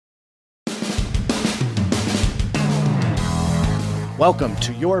Welcome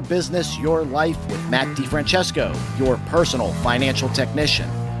to Your Business, Your Life with Matt DiFrancesco, your personal financial technician.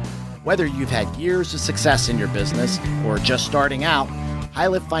 Whether you've had years of success in your business or just starting out,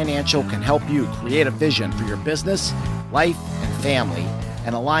 HighLift Financial can help you create a vision for your business, life, and family,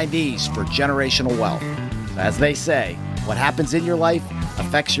 and align these for generational wealth. As they say, what happens in your life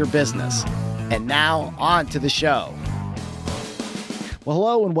affects your business. And now, on to the show. Well,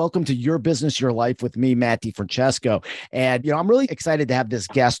 hello and welcome to Your Business, Your Life with me, Matt DiFrancesco. And, I'm really excited to have this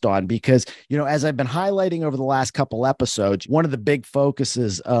guest on because, as I've been highlighting over the last couple episodes, one of the big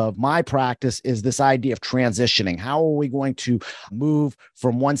focuses of my practice is this idea of transitioning. How are we going to move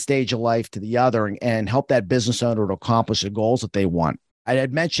from one stage of life to the other and help that business owner to accomplish the goals that they want? I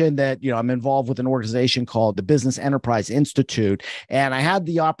had mentioned that, I'm involved with an organization called the Business Enterprise Institute, and I had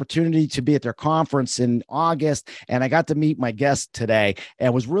the opportunity to be at their conference in August, and I got to meet my guest today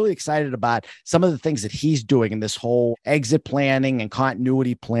and was really excited about some of the things that he's doing in this whole exit planning and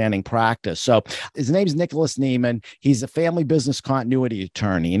continuity planning practice. So his name's Nicholas Niemann. He's a family business continuity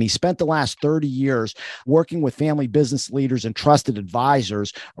attorney, and he spent the last 30 years working with family business leaders and trusted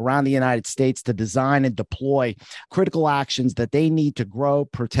advisors around the United States to design and deploy critical actions that they need to grow,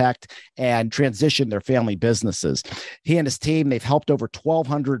 protect, and transition their family businesses. He and his team, they've helped over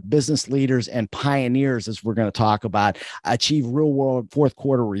 1,200 business leaders and pioneers, as we're going to talk about, achieve real-world fourth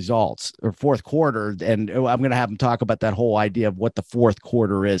quarter results, or fourth quarter. And I'm going to have him talk about that whole idea of what the fourth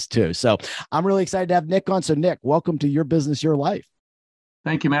quarter is, too. So I'm really excited to have Nick on. So, Nick, welcome to Your Business, Your Life.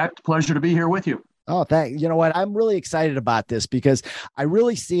 Thank you, Matt. Pleasure to be here with you. Oh, you know what? I'm really excited about this because I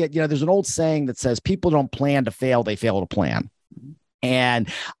really see it. There's an old saying that says people don't plan to fail, they fail to plan. And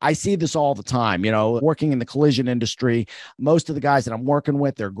I see this all the time, working in the collision industry. Most of the guys that I'm working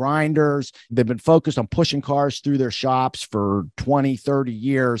with, they're grinders. They've been focused on pushing cars through their shops for 20, 30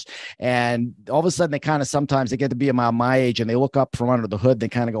 years. And all of a sudden, sometimes they get to be about my age and they look up from under the hood. They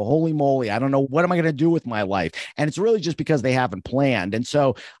kind of go, holy moly, I don't know. What am I going to do with my life? And it's really just because they haven't planned. And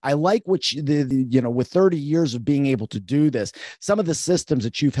so I like what with 30 years of being able to do this, some of the systems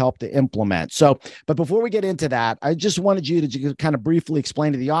that you've helped to implement. So, but before we get into that, I just wanted you to kind of briefly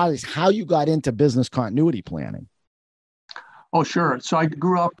explain to the audience how you got into business continuity planning. Oh, sure. So I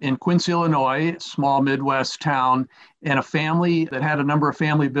grew up in Quincy, Illinois, a small Midwest town, in a family that had a number of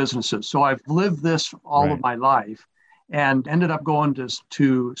family businesses. So I've lived this all of my life and ended up going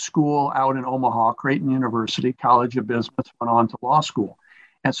to school out in Omaha, Creighton University, College of Business, went on to law school.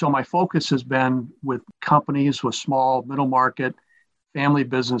 And so my focus has been with companies with small, middle market, family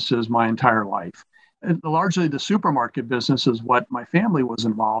businesses my entire life. Largely the supermarket business is what my family was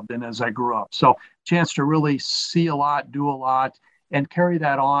involved in as I grew up. So chance to really see a lot, do a lot, and carry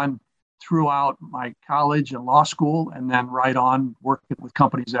that on throughout my college and law school, and then right on working with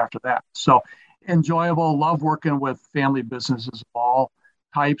companies after that. So enjoyable, love working with family businesses of all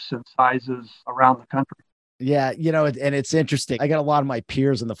types and sizes around the country. Yeah, and it's interesting. I got a lot of my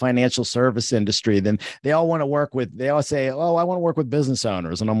peers in the financial service industry. Then they all they all say, oh, I want to work with business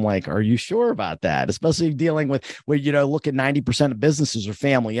owners. And I'm like, are you sure about that? Especially dealing with where, look at 90% of businesses are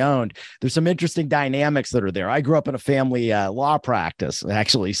family owned. There's some interesting dynamics that are there. I grew up in a family law practice,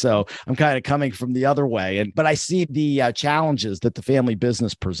 actually. So I'm kind of coming from the other way. But I see the challenges that the family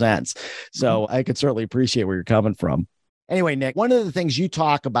business presents. So I could certainly appreciate where you're coming from. Anyway, Nick, one of the things you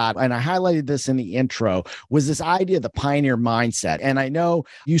talk about, and I highlighted this in the intro, was this idea of the pioneer mindset. And I know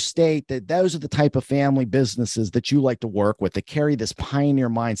you state that those are the type of family businesses that you like to work with that carry this pioneer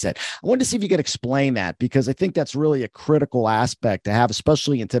mindset. I wanted to see if you could explain that, because I think that's really a critical aspect to have,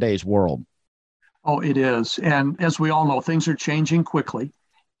 especially in today's world. Oh, it is. And as we all know, things are changing quickly.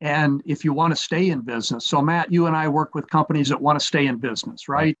 And if you want to stay in business, so Matt, you and I work with companies that want to stay in business,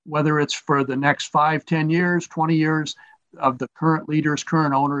 right? Whether it's for the next 5, 10 years, 20 years, of the current leaders,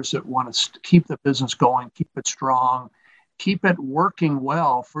 current owners that want to keep the business going, keep it strong, keep it working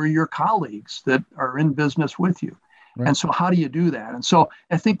well for your colleagues that are in business with you. Right. And so how do you do that? And so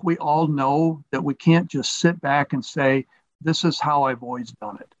I think we all know that we can't just sit back and say, this is how I've always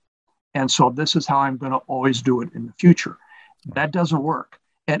done it. And so this is how I'm going to always do it in the future. That doesn't work.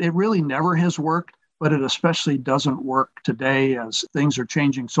 And it really never has worked, but it especially doesn't work today as things are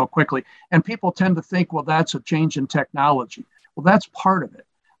changing so quickly. And people tend to think, well, that's a change in technology. Well, that's part of it.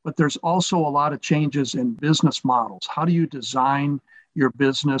 But there's also a lot of changes in business models. How do you design your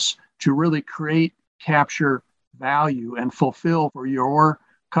business to really create, capture value, and fulfill for your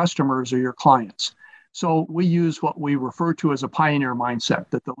customers or your clients? So we use what we refer to as a pioneer mindset,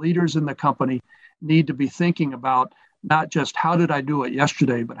 that the leaders in the company need to be thinking about not just how did I do it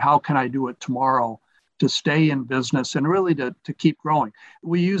yesterday, but how can I do it tomorrow to stay in business and really to keep growing.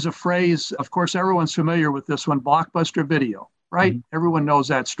 We use a phrase, of course, everyone's familiar with this one, blockbuster video. right? Everyone knows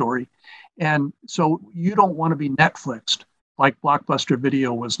that story. And so you don't want to be Netflixed like Blockbuster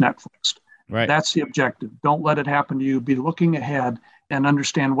Video was Netflixed. Right. That's the objective. Don't let it happen to you. Be looking ahead and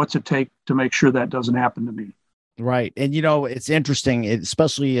understand what's it take to make sure that doesn't happen to me. Right. And, it's interesting,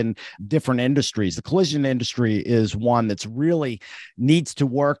 especially in different industries. The collision industry is one that's really needs to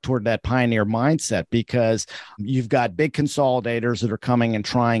work toward that pioneer mindset, because you've got big consolidators that are coming and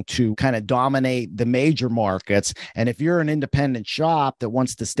trying to kind of dominate the major markets. And if you're an independent shop that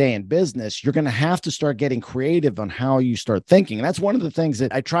wants to stay in business, you're going to have to start getting creative on how you start thinking. And that's one of the things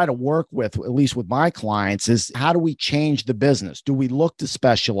that I try to work with, at least with my clients, is how do we change the business? Do we look to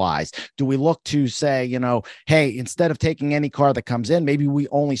specialize? Do we look to say, hey, instead of taking any car that comes in, maybe we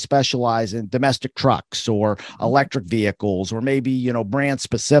only specialize in domestic trucks or electric vehicles, or maybe, brand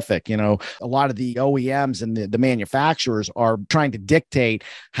specific. A lot of the OEMs and the manufacturers are trying to dictate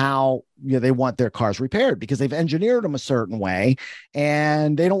how they want their cars repaired, because they've engineered them a certain way,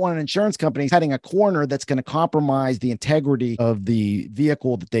 and they don't want an insurance company cutting a corner that's going to compromise the integrity of the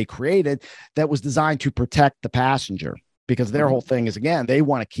vehicle that they created that was designed to protect the passenger. Because their whole thing is, again, they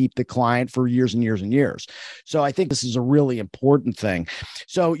want to keep the client for years and years and years. So I think this is a really important thing.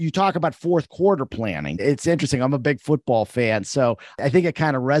 So you talk about fourth quarter planning. It's interesting. I'm a big football fan. So I think it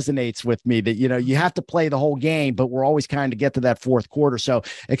kind of resonates with me that, you have to play the whole game, but we're always kind of get to that fourth quarter. So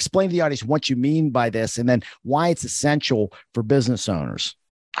explain to the audience what you mean by this, and then why it's essential for business owners.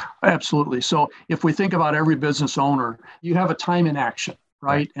 Absolutely. So if we think about every business owner, you have a time in action.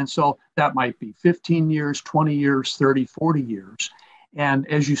 Right. And so that might be 15 years, 20 years, 30, 40 years. And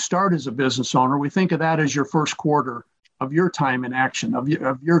as you start as a business owner, we think of that as your first quarter of your time in action, of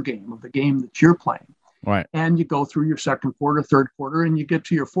your game, of the game that you're playing. Right. And you go through your second quarter, third quarter, and you get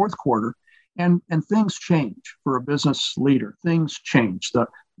to your fourth quarter. And things change for a business leader. Things change.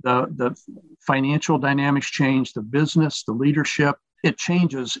 The financial dynamics change, the business, the leadership. It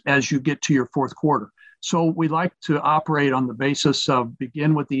changes as you get to your fourth quarter. So we like to operate on the basis of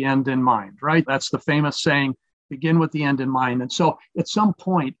begin with the end in mind, right? That's the famous saying, begin with the end in mind. And so at some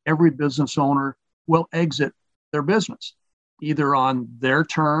point, every business owner will exit their business, either on their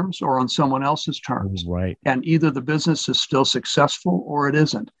terms or on someone else's terms. Right. And either the business is still successful or it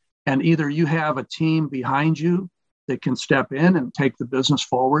isn't. And either you have a team behind you that can step in and take the business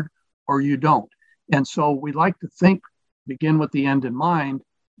forward, or you don't. And so we like to think, begin with the end in mind.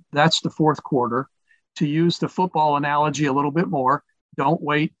 That's the fourth quarter. To use the football analogy a little bit more, don't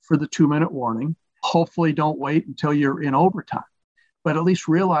wait for the 2-minute warning. Hopefully don't wait until you're in overtime, but at least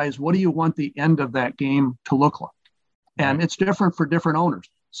realize, what do you want the end of that game to look like? And it's different for different owners.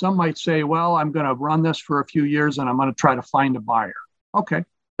 Some might say, well, I'm going to run this for a few years and I'm going to try to find a buyer. Okay,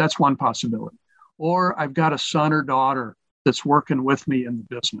 that's one possibility. Or I've got a son or daughter that's working with me in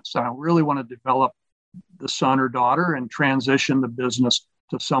the business. I really want to develop the son or daughter and transition the business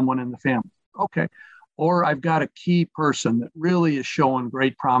to someone in the family. Okay. Or I've got a key person that really is showing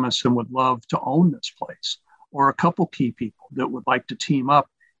great promise and would love to own this place, or a couple key people that would like to team up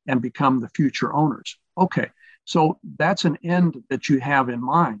and become the future owners. Okay, so that's an end that you have in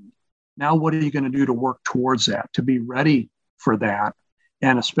mind. Now, what are you going to do to work towards that, to be ready for that?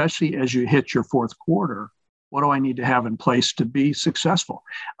 And especially as you hit your fourth quarter, what do I need to have in place to be successful?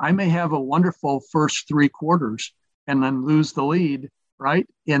 I may have a wonderful first 3 quarters and then lose the lead right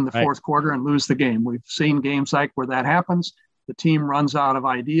in the fourth quarter and lose the game. We've seen games like where that happens. The team runs out of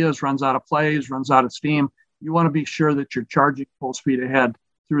ideas, runs out of plays, runs out of steam. You want to be sure that you're charging full speed ahead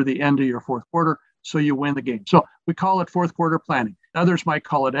through the end of your fourth quarter so you win the game. So we call it fourth quarter planning. Others might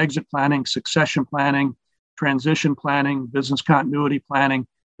call it exit planning, succession planning, transition planning, business continuity planning.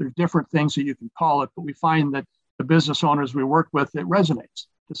 There's different things that you can call it, but we find that the business owners we work with, it resonates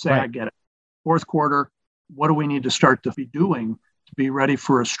to say, I get it. Fourth quarter, what do we need to start to be doing to be ready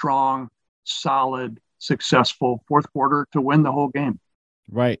for a strong, solid, successful fourth quarter to win the whole game?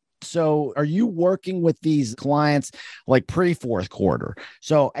 Right. So are you working with these clients like pre-fourth quarter?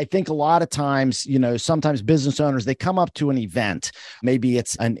 So I think a lot of times, sometimes business owners, they come up to an event. Maybe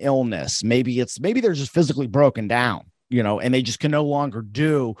it's an illness. Maybe they're just physically broken down. And they just can no longer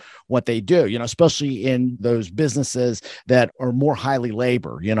do what they do, especially in those businesses that are more highly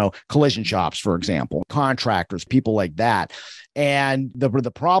labor, collision shops, for example, contractors, people like that. And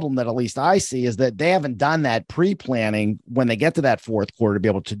the problem that at least I see is that they haven't done that pre-planning when they get to that fourth quarter to be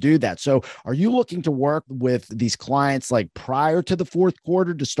able to do that. So are you looking to work with these clients like prior to the fourth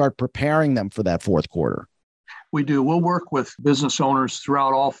quarter to start preparing them for that fourth quarter? We do. We'll work with business owners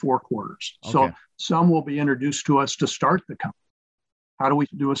throughout all 4 quarters. Okay. So some will be introduced to us to start the company. How do we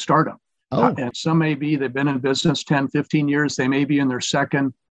do a startup? And some may be, they've been in business 10, 15 years. They may be in their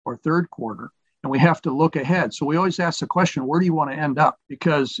second or third quarter. and we have to look ahead. So we always ask the question, where do you want to end up?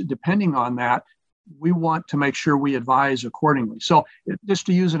 Because depending on that, we want to make sure we advise accordingly. So just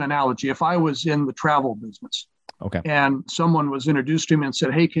to use an analogy, if I was in the travel business, Okay. and someone was introduced to me and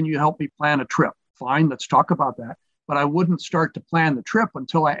said, hey, can you help me plan a trip? Fine, let's talk about that. But I wouldn't start to plan the trip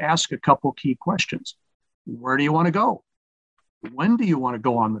until I ask a couple key questions. Where do you want to go? When do you want to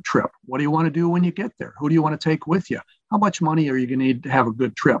go on the trip? What do you want to do when you get there? Who do you want to take with you? How much money are you going to need to have a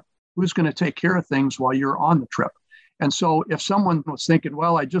good trip? Who's going to take care of things while you're on the trip? And so if someone was thinking,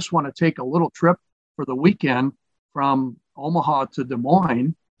 well, I just want to take a little trip for the weekend from Omaha to Des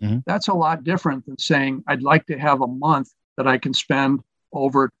Moines, that's a lot different than saying, I'd like to have a month that I can spend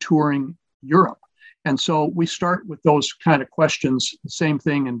over touring Europe. And so we start with those kind of questions. The same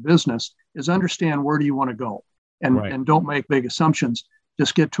thing in business is understand where do you want to go, and don't make big assumptions.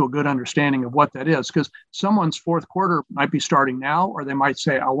 Just get to a good understanding of what that is, because someone's fourth quarter might be starting now, or they might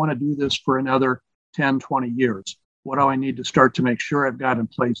say, I want to do this for another 10, 20 years. What do I need to start to make sure I've got in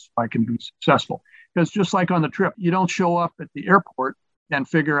place so I can be successful? Because just like on the trip, you don't show up at the airport and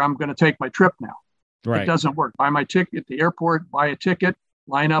figure I'm going to take my trip now. It doesn't work. Buy my ticket at the airport, buy a ticket,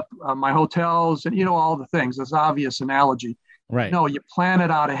 line up my hotels, and all the things. That's an obvious analogy. Right. No, you plan it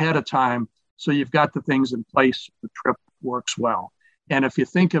out ahead of time so you've got the things in place. The trip works well. And if you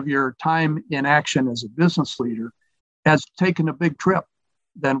think of your time in action as a business leader as taking a big trip,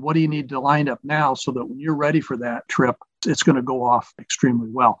 then what do you need to line up now so that when you're ready for that trip, it's going to go off extremely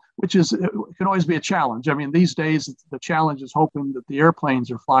well, which it can always be a challenge. I mean, these days, the challenge is hoping that the airplanes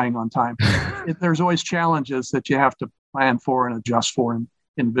are flying on time. There's always challenges that you have to plan for and adjust for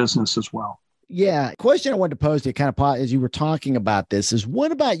in business as well. Yeah. Question I wanted to pose to you kind of as you were talking about this is,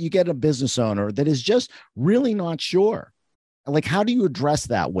 what about you get a business owner that is just really not sure? Like, how do you address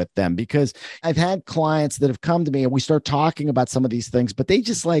that with them? Because I've had clients that have come to me and we start talking about some of these things, but they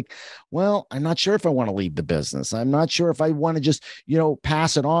just like, well, I'm not sure if I want to leave the business. I'm not sure if I want to just,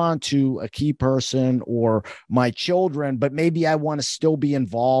 pass it on to a key person or my children, but maybe I want to still be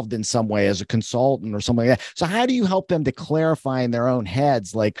involved in some way as a consultant or something like that. So how do you help them to clarify in their own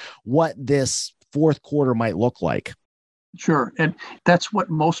heads, like what this fourth quarter might look like? Sure. And that's what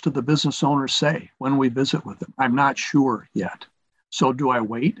most of the business owners say when we visit with them. I'm not sure yet. So do I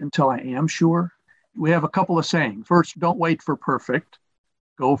wait until I am sure? We have a couple of sayings. First, don't wait for perfect.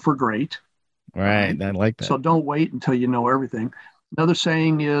 Go for great. Right. I like that. So don't wait until you know everything. Another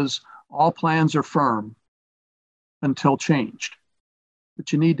saying is all plans are firm until changed.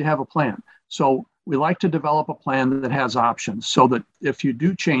 But you need to have a plan. So we like to develop a plan that has options so that if you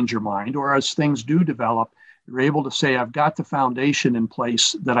do change your mind or as things do develop, you're able to say, I've got the foundation in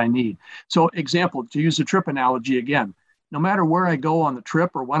place that I need. So example, to use the trip analogy again, no matter where I go on the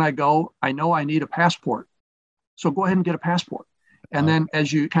trip or when I go, I know I need a passport. So go ahead and get a passport. And then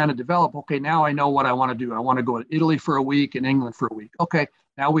as you kind of develop, okay, now I know what I want to do. I want to go to Italy for a week and England for a week. Okay,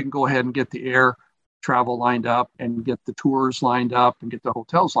 now we can go ahead and get the air travel lined up and get the tours lined up and get the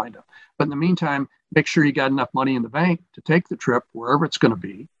hotels lined up. But in the meantime, make sure you got enough money in the bank to take the trip wherever it's going to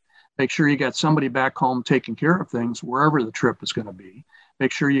be. Make sure you got somebody back home taking care of things wherever the trip is going to be.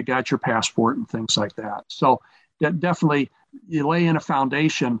 Make sure you got your passport and things like that. So definitely you lay in a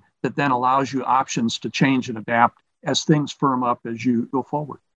foundation that then allows you options to change and adapt as things firm up as you go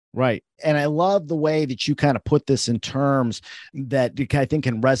forward. Right. And I love the way that you kind of put this in terms that I think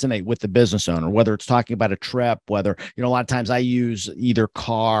can resonate with the business owner, whether it's talking about a trip, whether, a lot of times I use either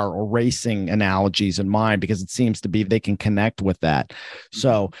car or racing analogies in mind because it seems to be they can connect with that.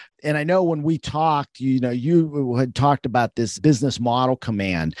 So, and I know when we talked, you had talked about this business model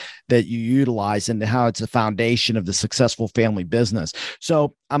command that you utilize and how it's a foundation of the successful family business.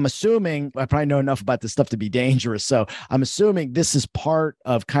 So I'm assuming I probably know enough about this stuff to be dangerous. So I'm assuming this is part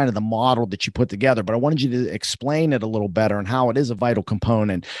of kind of the model that you put together, but I wanted you to explain it a little better and how it is a vital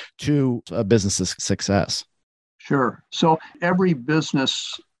component to a business's success. Sure. So every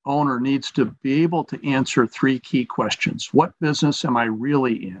business owner needs to be able to answer three key questions. What business am I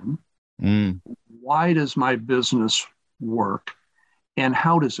really in? Why does my business work? And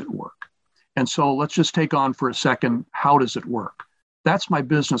how does it work? And so let's just take on for a second, how does it work? That's my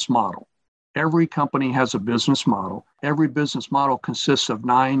business model. Every company has a business model. Every business model consists of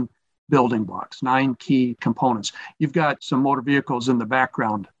 9 building blocks, 9 key components. You've got some motor vehicles in the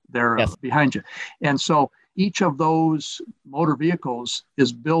background there behind you. And so each of those motor vehicles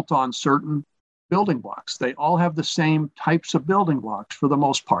is built on certain building blocks. They all have the same types of building blocks for the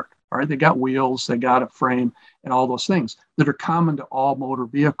most part. All right, they got wheels, they got a frame, and all those things that are common to all motor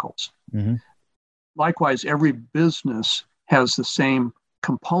vehicles. Mm-hmm. Likewise, every business has the same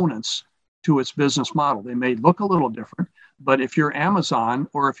components to its business model. They may look a little different, But if you're Amazon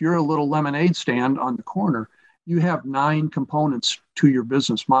or if you're a little lemonade stand on the corner, you have 9 components to your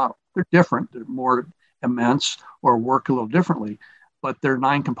business model. They're different. They're more immense or work a little differently, but they're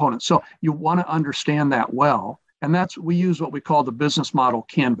 9 components. So you want to understand that well. And we use what we call the business model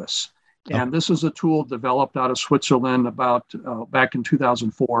canvas. And this is a tool developed out of Switzerland back in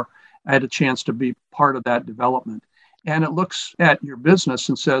 2004. I had a chance to be part of that development. And it looks at your business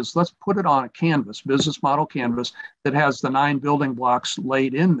and says, let's put it on a canvas, business model canvas that has the 9 building blocks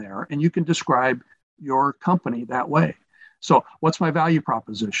laid in there. And you can describe your company that way. So what's my value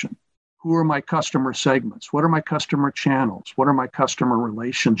proposition? Who are my customer segments? What are my customer channels? What are my customer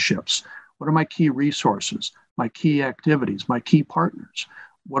relationships? What are my key resources, my key activities, my key partners?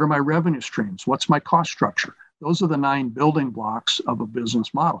 What are my revenue streams? What's my cost structure? Those are the 9 building blocks of a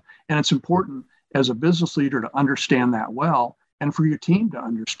business model. And it's important as a business leader to understand that well and for your team to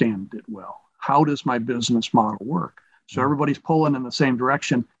understand it well. How does my business model work? So everybody's pulling in the same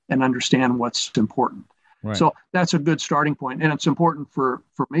direction and understand what's important. Right. So that's a good starting point. And it's important for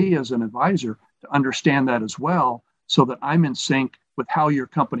me as an advisor to understand that as well so that I'm in sync with how your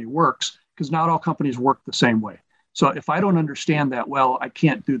company works, because not all companies work the same way. So if I don't understand that well, I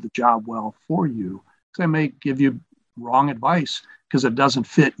can't do the job well for you, because I may give you wrong advice because it doesn't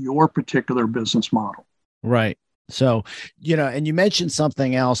fit your particular business model. Right. So, and you mentioned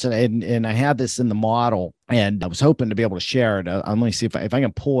something else, and I had this in the model, and I was hoping to be able to share it. I'm going to see if I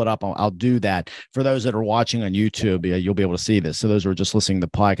can pull it up. I'll do that. For those that are watching on YouTube, you'll be able to see this. So those who are just listening to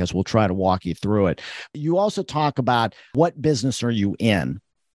the podcast, we'll try to walk you through it. You also talk about what business are you in?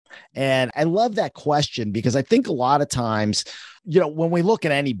 And I love that question because I think a lot of times, when we look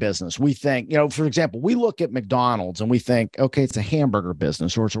at any business, we think, for example, we look at McDonald's and we think, okay, it's a hamburger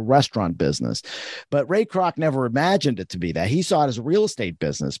business or it's a restaurant business. But Ray Kroc never imagined it to be that. He saw it as a real estate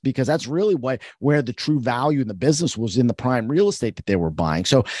business because that's really where the true value in the business was, in the prime real estate that they were buying.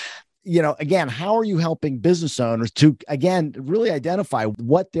 So, again, how are you helping business owners to, again, really identify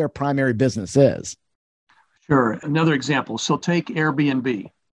what their primary business is? Sure. Another example. So take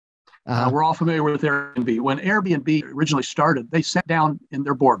Airbnb. We're all familiar with Airbnb. When Airbnb originally started, they sat down in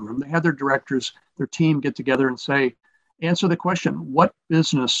their boardroom. They had their directors, their team get together and answer the question, what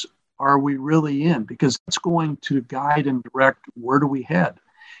business are we really in? Because that's going to guide and direct where do we head.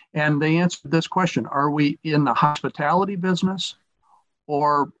 And they answered this question, are we in the hospitality business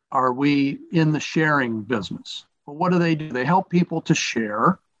or are we in the sharing business? Well, what do? They help people to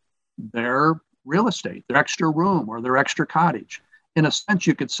share their real estate, their extra room or their extra cottage. In a sense,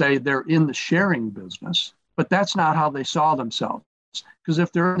 you could say they're in the sharing business, but that's not how they saw themselves. Because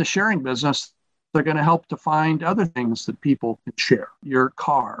if they're in the sharing business, they're going to help to find other things that people can share. Your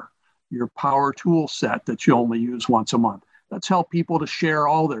car, your power tool set that you only use once a month. Let's help people to share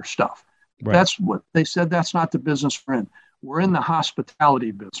all their stuff. Right. That's what they said. That's not the business we're in. We're in the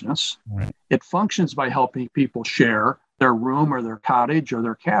hospitality business. Right. It functions by helping people share their room or their cottage or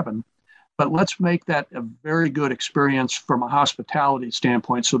their cabin. But let's make that a very good experience from a hospitality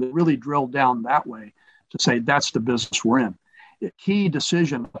standpoint. So they really drill down that way to say that's the business we're in. A key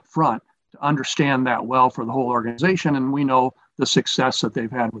decision up front to understand that well for the whole organization. And we know the success that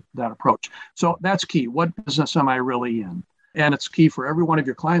they've had with that approach. So that's key. What business am I really in? And it's key for every one of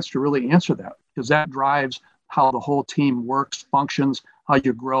your clients to really answer that, because that drives how the whole team works, functions, how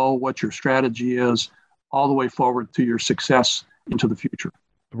you grow, what your strategy is, all the way forward to your success into the future.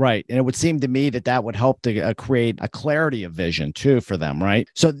 Right. And it would seem to me that would help to create a clarity of vision too for them. Right.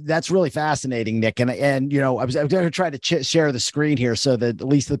 So that's really fascinating, Nick. And I was going to try to share the screen here so that at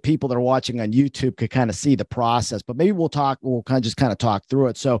least the people that are watching on YouTube could kind of see the process, but maybe we'll kind of talk through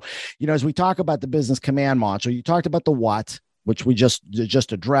it. So, as we talk about the business command module, you talked about the what, which we just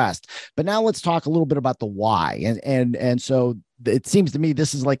addressed, but now let's talk a little bit about the why. And so it seems to me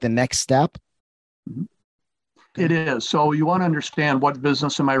this is like the next step. Mm-hmm. It is. So you want to understand, what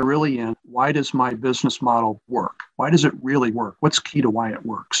business am I really in? Why does my business model work? Why does it really work? What's key to why it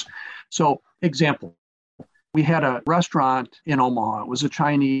works? So example, we had a restaurant in Omaha. It was a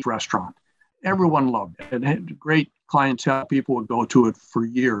Chinese restaurant. Everyone loved it. It had great clientele. People would go to it for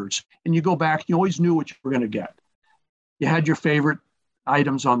years. And you go back, you always knew what you were going to get. You had your favorite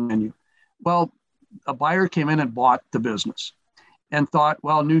items on the menu. Well, a buyer came in and bought the business and thought,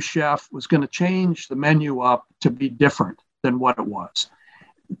 well, new chef was going to change the menu up to be different than what it was.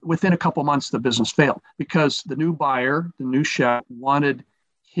 Within a couple months, the business failed because the new buyer, the new chef, wanted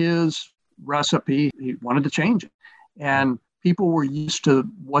his recipe. He wanted to change it. And people were used to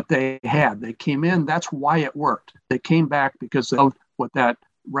what they had. They came in. That's why it worked. They came back because they loved what that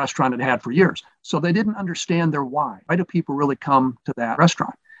restaurant had for years. So they didn't understand their why. Why do people really come to that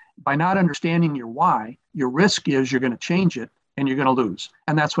restaurant? By not understanding your why, Your risk is you're going to change it and you're going to lose.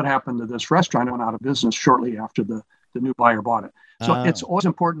 And that's what happened to this restaurant. It went out of business shortly after the new buyer bought it. So it's always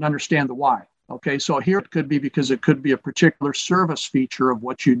important to understand the why. Okay, so here it could be because it could be a particular service feature of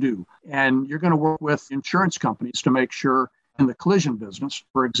what you do. And you're going to work with insurance companies to make sure in the collision business,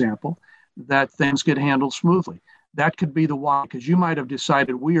 for example, that things get handled smoothly. That could be the why, because you might have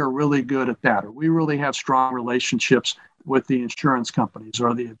decided we are really good at that, or we really have strong relationships with the insurance companies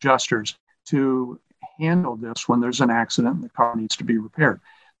or the adjusters to handle this when there's an accident and the car needs to be repaired.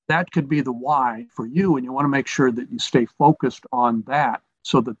 That could be the why for you, and you want to make sure that you stay focused on that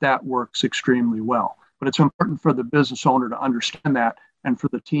so that that works extremely well. But it's important for the business owner to understand that and for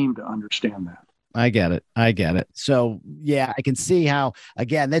the team to understand that. I get it. So yeah, I can see how,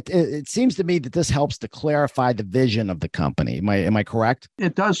 again, that it seems to me that this helps to clarify the vision of the company. Am I correct?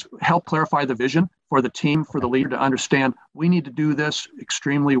 It does help clarify the vision for the team, for the leader to understand we need to do this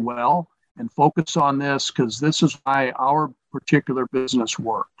extremely well and focus on this because this is why our particular business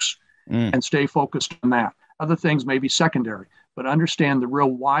works, and stay focused on that. Other things may be secondary, but understand the real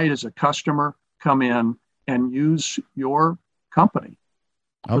why does a customer come in and use your company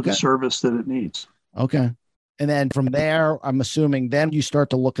for the service that it needs. Okay. And then from there, I'm assuming then you start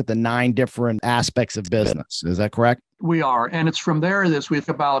to look at the 9 different aspects of business. Is that correct? We are. And it's from there that we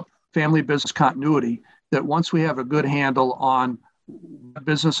think about family business continuity, that once we have a good handle on what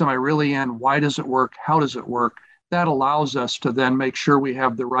business am I really in, why does it work, how does it work, that allows us to then make sure we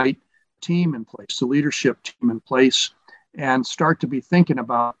have the right team in place, the leadership team in place, and start to be thinking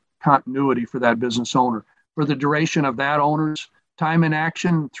about continuity for that business owner for the duration of that owner's time in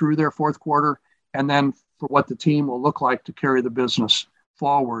action through their fourth quarter, and then for what the team will look like to carry the business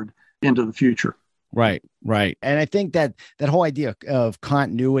forward into the future. Right. And I think that whole idea of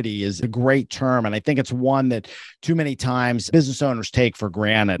continuity is a great term. And I think it's one that too many times business owners take for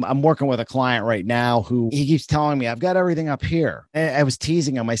granted. I'm working with a client right now who he keeps telling me, I've got everything up here. And I was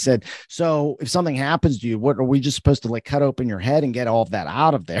teasing him. I said, so if something happens to you, what are we just supposed to like cut open your head and get all of that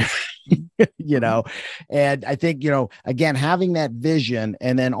out of there? And I think, again, having that vision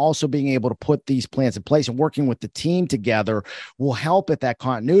and then also being able to put these plans in place and working with the team together will help at that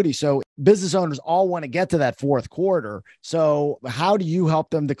continuity. So business owners all want to get to that fourth quarter. So how do you help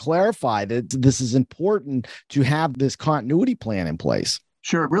them to clarify that this is important to have this continuity plan in place?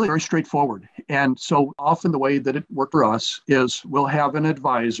 Sure, really very straightforward. And so often the way that it worked for us is we'll have an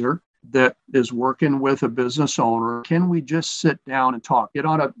advisor that is working with a business owner. Can we just sit down and talk? Get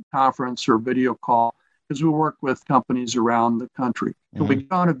on a conference or video call, because we work with companies around the country. Can we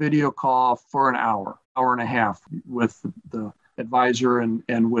get on a video call for an hour and a half with the advisor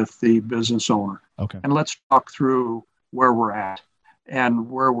and with the business owner? Okay. And let's talk through where we're at and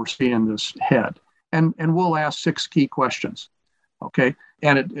where we're seeing this head. And we'll ask 6 key questions. Okay.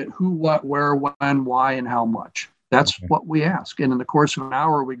 And who, what, where, when, why, and how much. That's what we ask. And in the course of an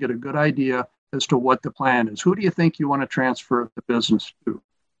hour, we get a good idea as to what the plan is. Who do you think you want to transfer the business to,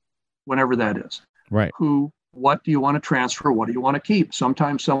 whenever that is? Right. Who, what do you want to transfer? What do you want to keep?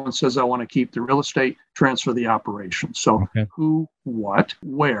 Sometimes someone says, I want to keep the real estate, transfer the operation. So who, what,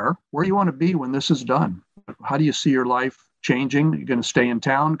 where do you want to be when this is done? How do you see your life changing? Are you going to stay in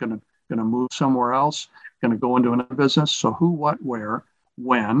town? Going to move somewhere else? Going to go into another business? So who, what, where,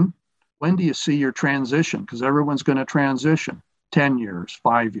 when? When do you see your transition? Because everyone's going to transition 10 years,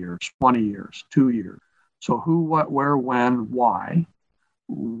 5 years, 20 years, 2 years. So who, what, where, when, why?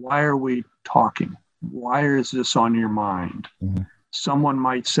 Why are we talking? Why is this on your mind? Mm-hmm. Someone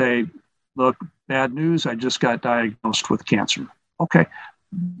might say, look, bad news, I just got diagnosed with cancer. Okay,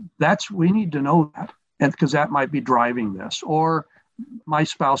 we need to know that, and because that might be driving this. Or my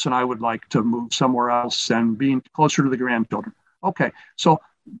spouse and I would like to move somewhere else and be closer to the grandchildren. Okay, so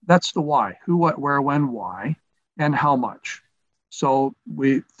that's the why. Who, what, where, when, why, and how much. So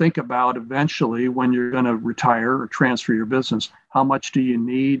we think about eventually when you're going to retire or transfer your business, how much do you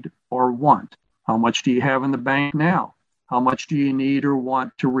need or want? How much do you have in the bank now? How much do you need or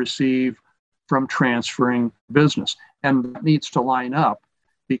want to receive from transferring business? And that needs to line up,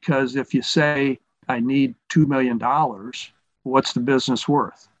 because if you say, I need $2 million, what's the business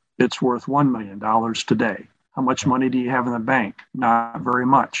worth? It's worth $1 million today. How much money do you have in the bank? Not very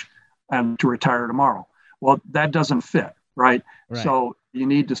much. And to retire tomorrow. Well, that doesn't fit, right? So you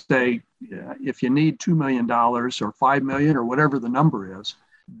need to say, if you need $2 million or $5 million or whatever the number is,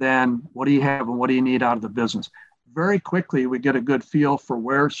 then what do you have and what do you need out of the business? Very quickly, we get a good feel for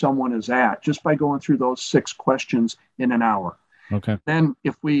where someone is at just by going through those 6 questions in an hour. Okay. Then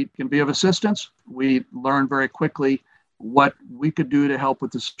if we can be of assistance, we learn very quickly what we could do to help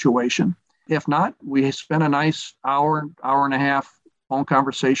with the situation. If not, we spend a nice hour and a half phone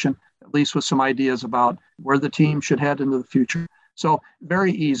conversation, at least with some ideas about where the team should head into the future. So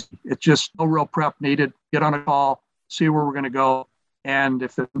very easy. It's just no real prep needed. Get on a call, see where we're going to go. And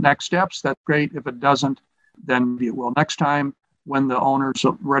if the next steps, that's great. If it doesn't, then it will next time when the owners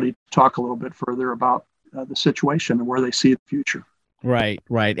are ready to talk a little bit further about the situation and where they see the future. Right,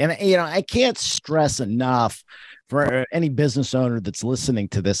 right. And, I can't stress enough for any business owner that's listening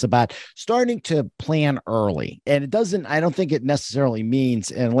to this about starting to plan early. And I don't think it necessarily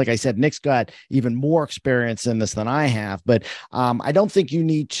means, and like I said, Nick's got even more experience in this than I have, but I don't think you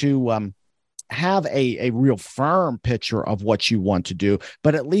need to have a real firm picture of what you want to do,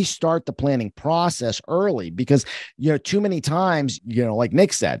 but at least start the planning process early because, too many times, like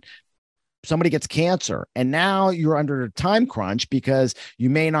Nick said, somebody gets cancer and now you're under a time crunch because you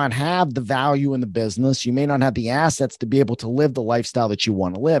may not have the value in the business. You may not have the assets to be able to live the lifestyle that you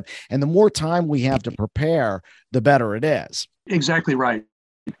want to live. And the more time we have to prepare, the better it is. Exactly right.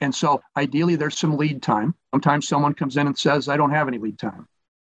 And so ideally there's some lead time. Sometimes someone comes in and says, I don't have any lead time.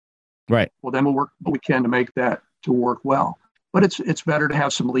 Right. Well, then we'll work what we can to make that to work well. But it's better to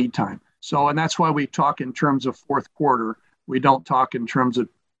have some lead time. So, and that's why we talk in terms of fourth quarter. We don't talk in terms of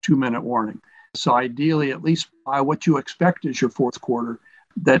 2-minute warning. So ideally, at least by what you expect is your fourth quarter,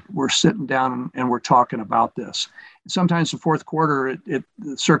 that we're sitting down and we're talking about this. Sometimes the fourth quarter, the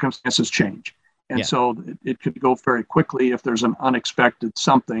circumstances change. And so it could go very quickly if there's an unexpected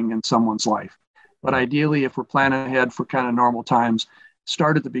something in someone's life. But ideally, if we're planning ahead for kind of normal times,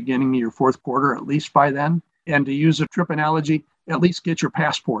 start at the beginning of your fourth quarter, at least by then. And to use a trip analogy, at least get your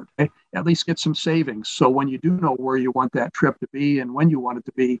passport, at least get some savings. So when you do know where you want that trip to be and when you want it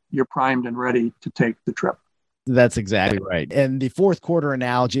to be, you're primed and ready to take the trip. That's exactly right. And the fourth quarter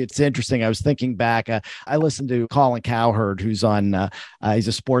analogy, it's interesting. I was thinking back, I listened to Colin Cowherd, who's he's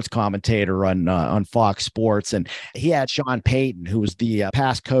a sports commentator on Fox Sports. And he had Sean Payton, who was the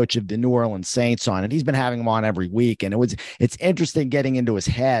past coach of the New Orleans Saints on, and he's been having him on every week. And it's interesting getting into his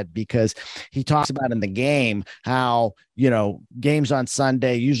head because he talks about in the game how, games on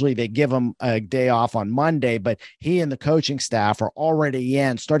Sunday, usually they give him a day off on Monday, but he and the coaching staff are already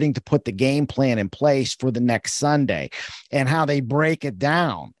starting to put the game plan in place for the next Sunday and how they break it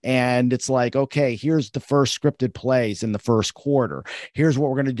down. And it's like, okay, here's the first scripted plays in the first quarter. Here's what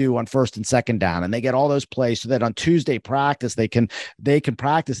we're going to do on first and second down. And they get all those plays so that on Tuesday practice, they can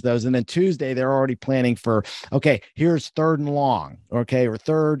practice those. And then Tuesday, they're already planning for, okay, here's third and long, okay, or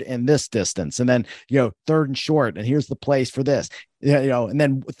third and this distance. And then, third and short. And here's the plays for this. And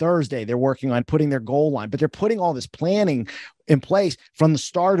then Thursday they're working on putting their goal line, but they're putting all this planning in place from the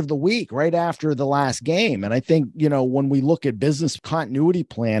start of the week, right after the last game. And I think, when we look at business continuity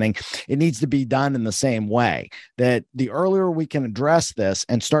planning, it needs to be done in the same way, that the earlier we can address this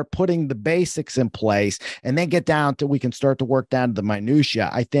and start putting the basics in place and then get down to, we can start to work down to the minutia.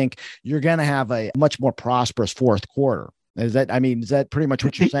 I think you're going to have a much more prosperous fourth quarter. Is that pretty much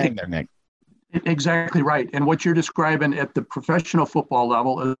what you're saying there, Nick? Exactly right. And what you're describing at the professional football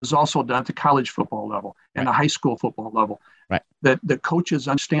level is also done at the college football level and the high school football level. Right. That the coaches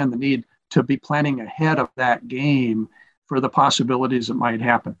understand the need to be planning ahead of that game for the possibilities that might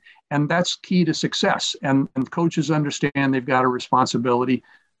happen. And that's key to success. And coaches understand they've got a responsibility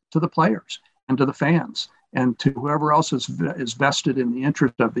to the players and to the fans and to whoever else is vested in the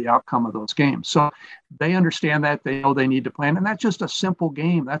interest of the outcome of those games. So they understand that. They know they need to plan. And that's just a simple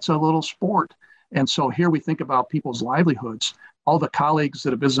game. That's a little sport. And so here we think about people's livelihoods, all the colleagues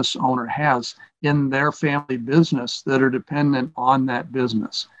that a business owner has in their family business that are dependent on that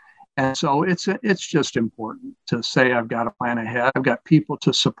business. And so it's just important to say, I've got to plan ahead. I've got people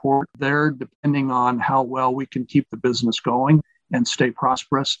to support there, depending on how well we can keep the business going and stay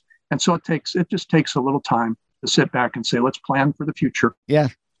prosperous. And so it just takes a little time to sit back and say, let's plan for the future. Yeah,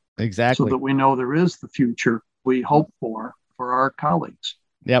 exactly. So that we know there is the future we hope for our colleagues.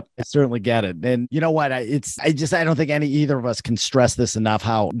 Yep, I certainly get it. And you know what? I don't think either of us can stress this enough,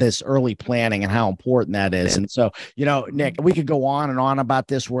 how this early planning and how important that is. And so, Nick, we could go on and on about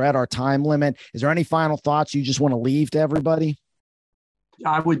this. We're at our time limit. Is there any final thoughts you just want to leave to everybody?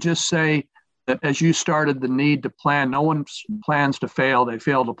 I would just say that as you started, the need to plan, no one plans to fail, they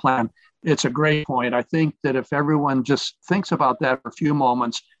fail to plan. It's a great point. I think that if everyone just thinks about that for a few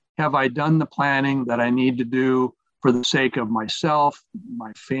moments, have I done the planning that I need to do for the sake of myself,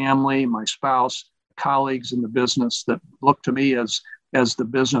 my family, my spouse, colleagues in the business that look to me as the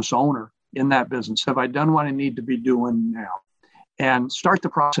business owner in that business? Have I done what I need to be doing now? And start the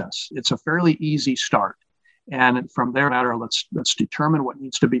process. It's a fairly easy start. And from there, let's determine what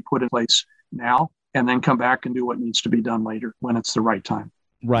needs to be put in place now, and then come back and do what needs to be done later when it's the right time.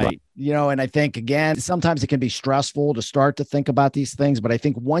 Right. And I think, again, sometimes it can be stressful to start to think about these things, but I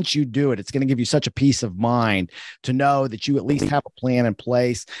think once you do it, it's going to give you such a peace of mind to know that you at least have a plan in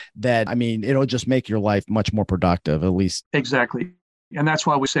place that, it'll just make your life much more productive, at least. Exactly. And that's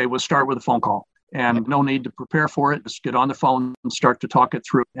why we say we'll start with a phone call, and no need to prepare for it. Just get on the phone and start to talk it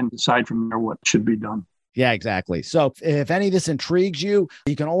through and decide from there what should be done. Yeah, exactly. So if any of this intrigues you,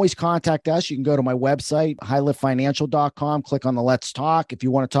 you can always contact us. You can go to my website, highliftfinancial.com, click on the Let's Talk. If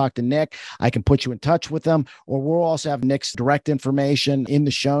you want to talk to Nick, I can put you in touch with him, or we'll also have Nick's direct information in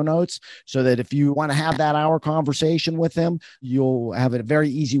the show notes so that if you want to have that hour conversation with him, you'll have a very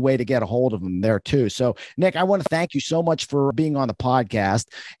easy way to get a hold of him there too. So Nick, I want to thank you so much for being on the podcast.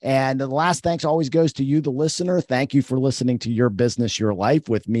 And the last thanks always goes to you, the listener. Thank you for listening to Your Business, Your Life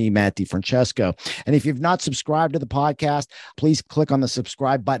with me, Matt DiFrancesco. And if you've not subscribed to the podcast, please click on the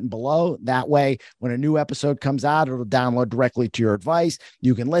subscribe button below. That way, when a new episode comes out, it'll download directly to your device.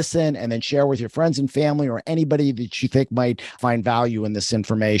 You can listen and then share with your friends and family or anybody that you think might find value in this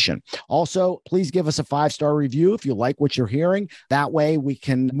information. Also, please give us a 5-star review if you like what you're hearing. That way, we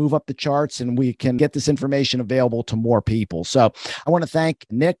can move up the charts and we can get this information available to more people. So I want to thank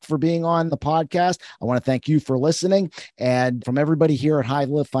Nick for being on the podcast. I want to thank you for listening. And from everybody here at High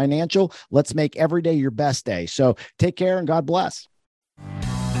Lift Financial, let's make every day your best day. So take care and God bless.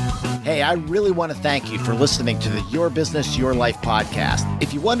 Hey, I really want to thank you for listening to the Your Business, Your Life podcast.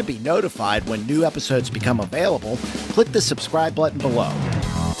 If you want to be notified when new episodes become available, click the subscribe button below.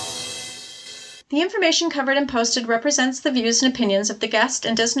 The information covered and posted represents the views and opinions of the guest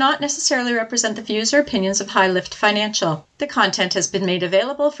and does not necessarily represent the views or opinions of High Lift Financial. The content has been made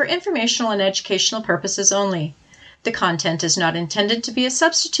available for informational and educational purposes only. The content is not intended to be a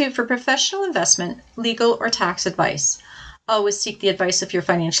substitute for professional investment, legal, or tax advice. Always seek the advice of your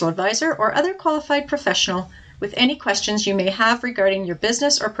financial advisor or other qualified professional with any questions you may have regarding your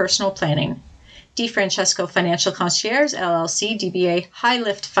business or personal planning. DiFrancesco Financial Concierge, LLC, DBA High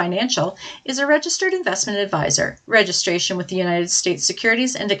Lift Financial, is a registered investment advisor. Registration with the United States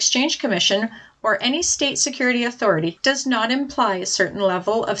Securities and Exchange Commission or any state security authority does not imply a certain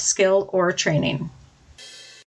level of skill or training.